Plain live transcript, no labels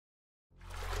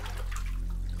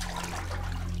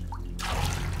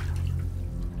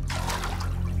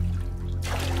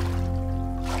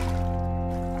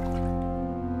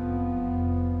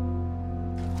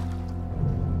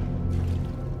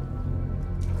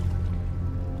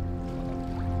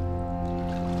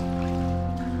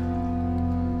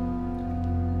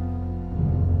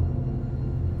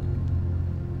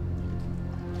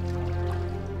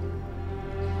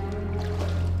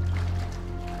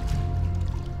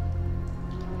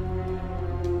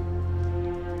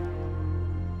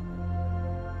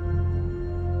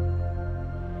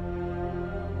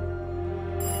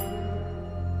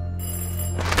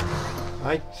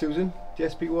Hi, Susan.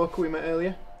 DSP Walker we met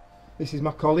earlier. This is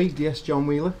my colleague, DS John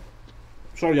Wheeler.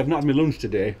 Sorry, I've not had my lunch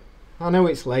today. I know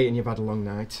it's late and you've had a long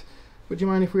night. Would you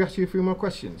mind if we ask you a few more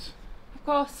questions? Of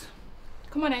course.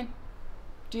 Come on in.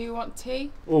 Do you want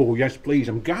tea? Oh, yes, please.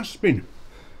 I'm gasping.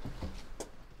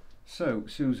 So,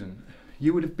 Susan,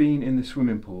 you would have been in the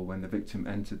swimming pool when the victim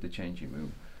entered the changing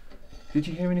room. Did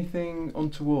you hear anything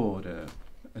untoward?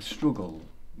 A struggle?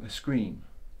 A scream?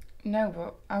 No,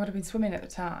 but I would have been swimming at the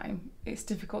time. It's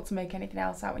difficult to make anything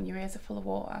else out when your ears are full of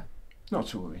water. Not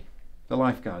to worry. The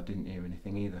lifeguard didn't hear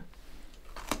anything either.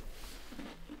 The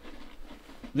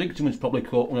victim was probably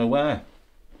caught unaware.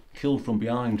 Killed from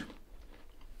behind.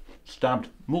 Stabbed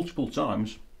multiple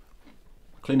times.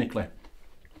 Clinically.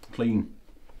 Clean.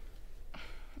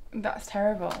 That's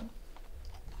terrible.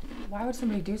 Why would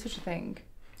somebody do such a thing?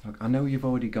 Look, I know you've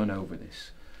already gone over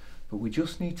this, but we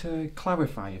just need to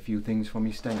clarify a few things from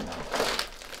your statement.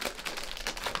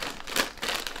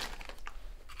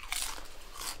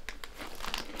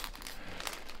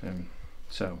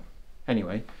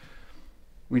 Anyway,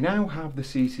 we now have the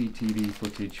CCTV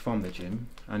footage from the gym,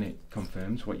 and it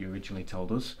confirms what you originally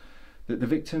told us, that the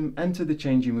victim entered the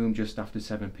changing room just after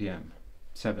 7 PM,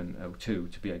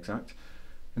 7:02 to be exact,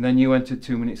 and then you entered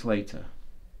 2 minutes later.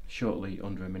 Shortly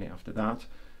under a minute after that,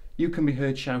 you can be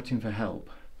heard shouting for help.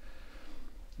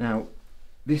 Now,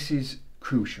 this is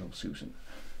crucial, Susan.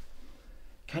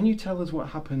 Can you tell us what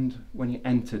happened when you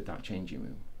entered that changing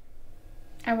room?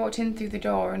 I walked in through the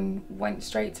door and went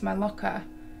straight to my locker.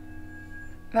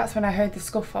 That's when I heard the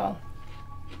scuffle.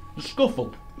 The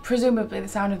scuffle? Presumably the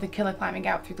sound of the killer climbing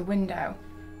out through the window.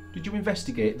 Did you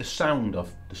investigate the sound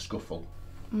of the scuffle?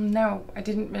 No, I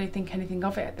didn't really think anything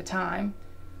of it at the time.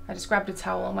 I just grabbed a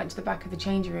towel and went to the back of the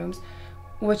changing rooms,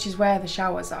 which is where the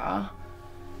showers are.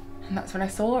 And that's when I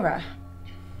saw her.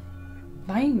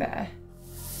 Lying there.